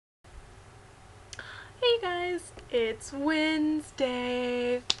guys, it's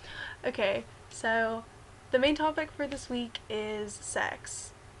Wednesday. Okay, so the main topic for this week is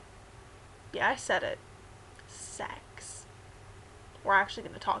sex. Yeah, I said it. Sex. We're actually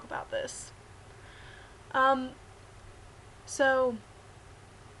going to talk about this. Um, so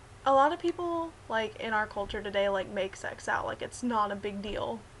a lot of people, like, in our culture today, like, make sex out like it's not a big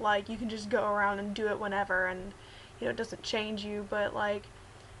deal. Like, you can just go around and do it whenever and, it doesn't change you, but, like,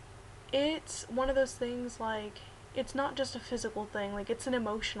 it's one of those things, like, it's not just a physical thing, like, it's an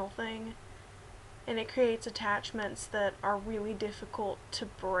emotional thing, and it creates attachments that are really difficult to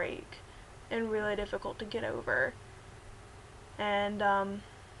break and really difficult to get over. And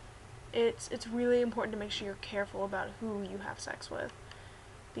it's really important to make sure you're careful about who you have sex with,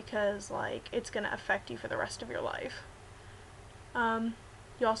 because, like, it's gonna affect you for the rest of your life.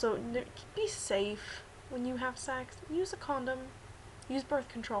 You also be safe when you have sex. Use a condom, use birth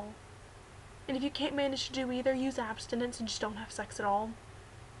control. And if you can't manage to do either, use abstinence and just don't have sex at all.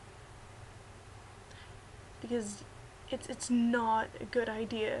 Because it's not a good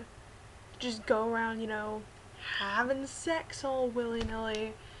idea to just go around, having sex all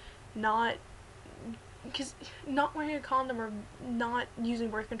willy-nilly, because not wearing a condom or not using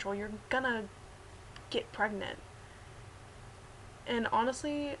birth control, you're gonna get pregnant. And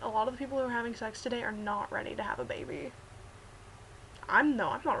honestly, a lot of the people who are having sex today are not ready to have a baby. I'm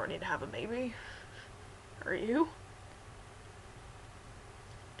not ready to have a baby. Are you?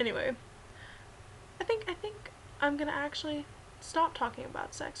 Anyway, I think I'm gonna actually stop talking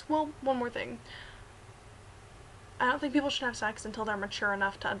about sex. Well, one more thing. I don't think people should have sex until they're mature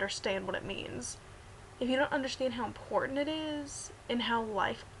enough to understand what it means. If you don't understand how important it is and how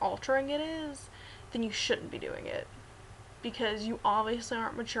life-altering it is, then you shouldn't be doing it. Because you obviously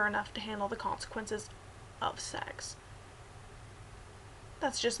aren't mature enough to handle the consequences of sex.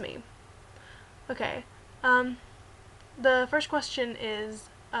 That's just me. Okay, the first question is,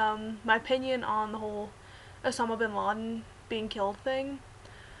 my opinion on the whole Osama bin Laden being killed thing.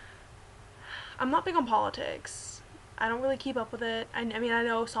 I'm not big on politics. I don't really keep up with it. I mean, I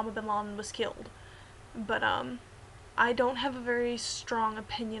know Osama bin Laden was killed, but, I don't have a very strong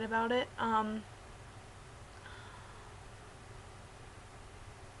opinion about it.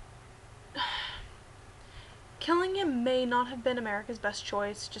 Killing him may not have been America's best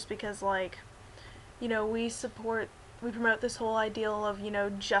choice, just because, like, we promote this whole ideal of,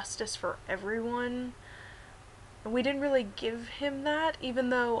 justice for everyone. And we didn't really give him that,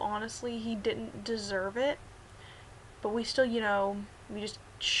 even though, honestly, he didn't deserve it. But we still, we just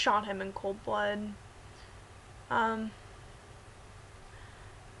shot him in cold blood. It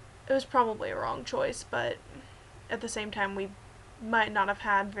was probably a wrong choice, but at the same time, we might not have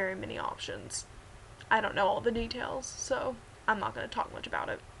had very many options. I don't know all the details, so I'm not going to talk much about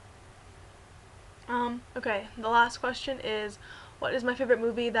it. Okay, the last question is, what is my favorite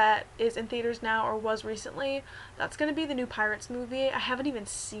movie that is in theaters now or was recently? That's going to be the new Pirates movie. I haven't even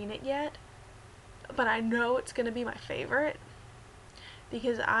seen it yet, but I know it's going to be my favorite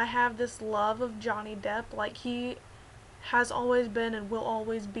because I have this love of Johnny Depp. Like, he has always been and will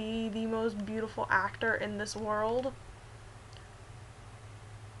always be the most beautiful actor in this world.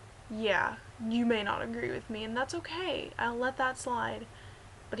 Yeah, you may not agree with me, and that's okay. I'll let that slide.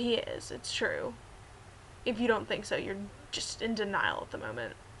 But he is. It's true. If you don't think so, you're just in denial at the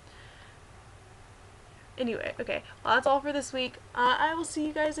moment. Anyway, okay. Well, that's all for this week. I will see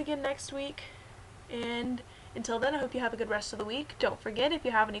you guys again next week. And until then, I hope you have a good rest of the week. Don't forget, if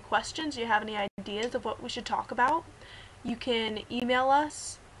you have any questions, you have any ideas of what we should talk about, you can email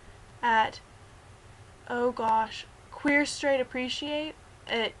us at,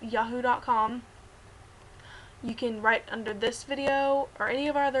 queerstraightappreciate@yahoo.com. You can write under this video or any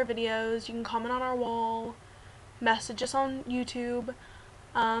of our other videos. You can comment on our wall, message us on YouTube.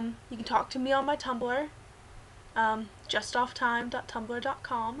 You can talk to me on my Tumblr,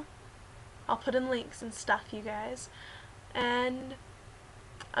 justoftime.tumblr.com. I'll put in links and stuff, you guys. And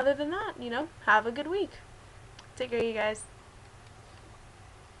other than that, have a good week. Take care, you guys.